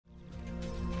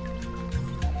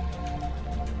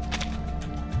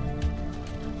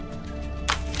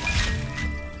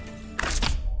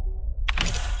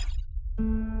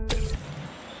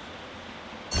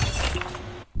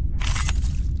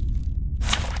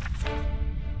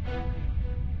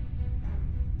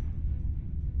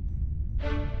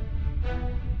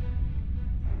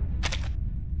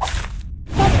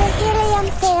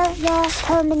your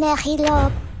pulmonary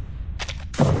lobe.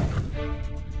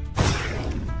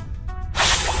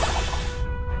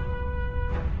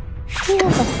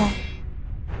 Beautiful.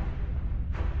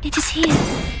 It is here.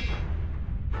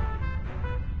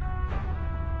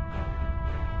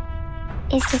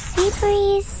 Is the sea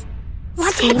breeze?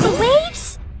 Want to hit the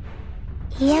waves?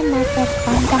 Ia natin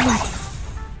ang damat.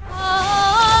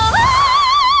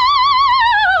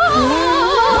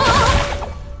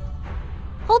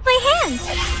 Hold my hand.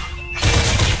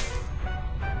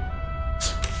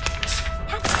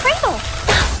 That's cradle.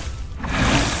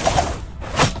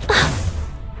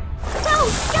 Go,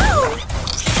 go!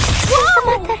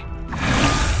 Whoa!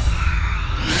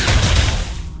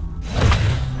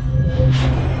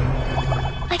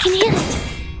 I can hear it.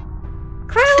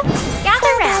 Crew,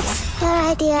 gather round. Your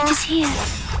idea. It is here.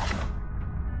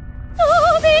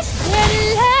 Oh, this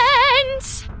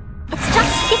lands! It's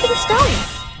just skipping stones.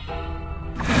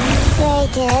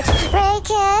 Break it, break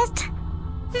it.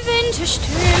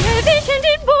 Winterstille wischen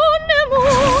den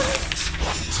Wundermond.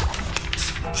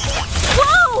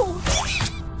 Whoa!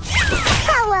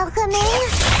 How welcoming.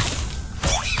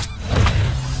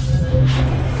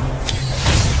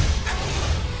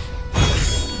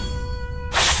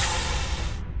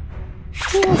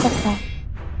 Beautiful.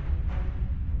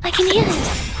 I can hear it.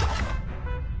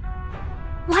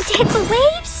 Want to hit the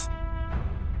waves?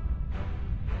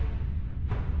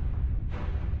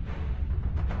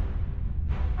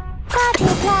 Party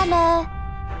planner.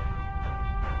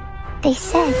 They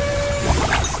said.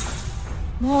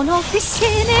 Mon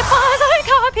officier n'est pas un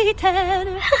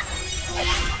capitaine.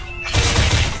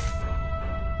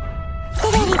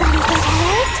 Did anybody get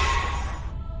hurt?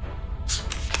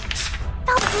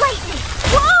 Stop lightning!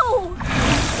 Whoa!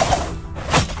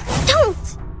 Don't!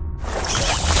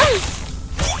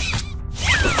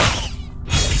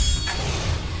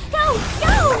 Go,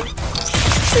 go!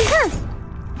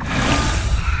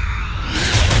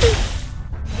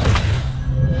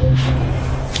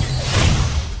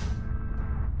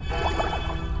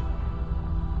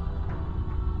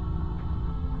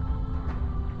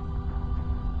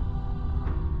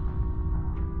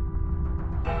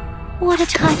 What a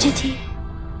tragedy.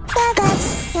 Well,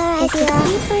 that's your Is the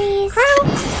idea. sea breeze? Crew,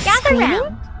 gather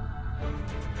round.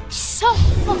 Ti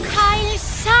soffoca il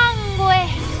sangue!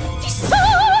 Ti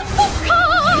soffoca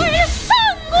il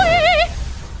sangue!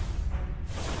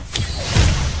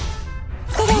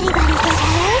 Did anybody get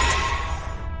hurt?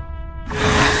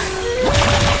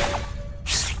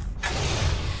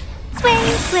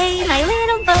 Sway, sway, my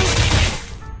little boat.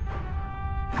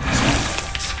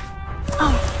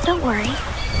 Oh, don't worry.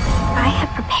 I have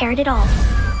prepared it all.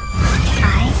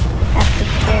 I have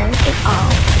prepared it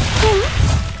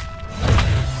all.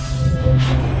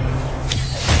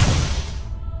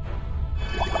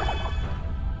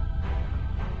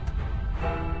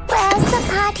 Where's the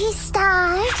party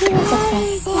star?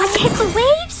 Where is it? Want to hit the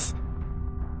waves?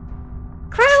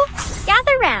 Crew,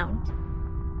 gather round.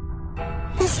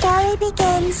 The story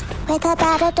begins with a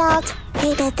bad adult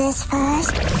who did this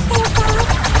first. The adult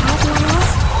at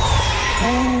last.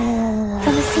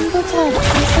 From a single tub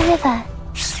comes the river.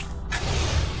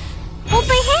 Hold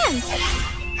my hand.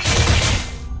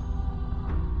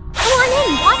 Come on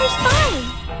in, water's fine.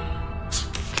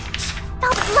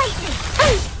 Stop lightning.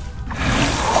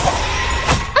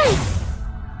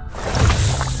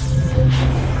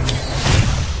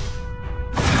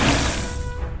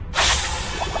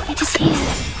 It is here.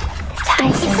 The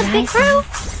tides are Big rising. crew,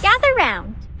 gather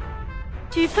round.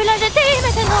 Tu peux la jeter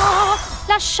maintenant,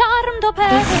 la charme This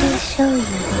d'opère. will show you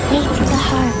the way to the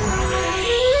harbor.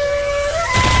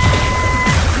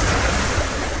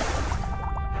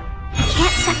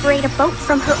 Can't separate a boat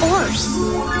from her oars.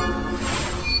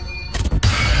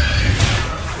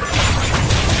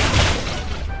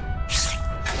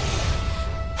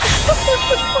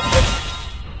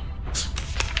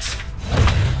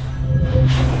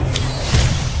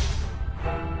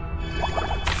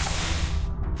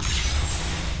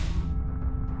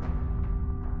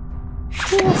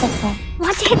 Beautiful.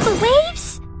 Want to hit the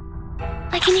waves?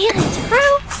 I can hear it.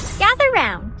 Crew, gather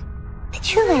round. The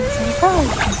true answer is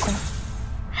always simple.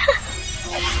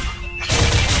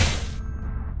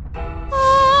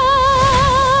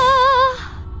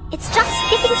 It's just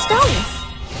skipping stones.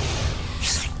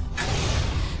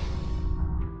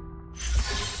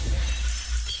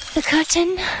 The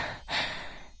curtain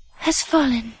has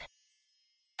fallen.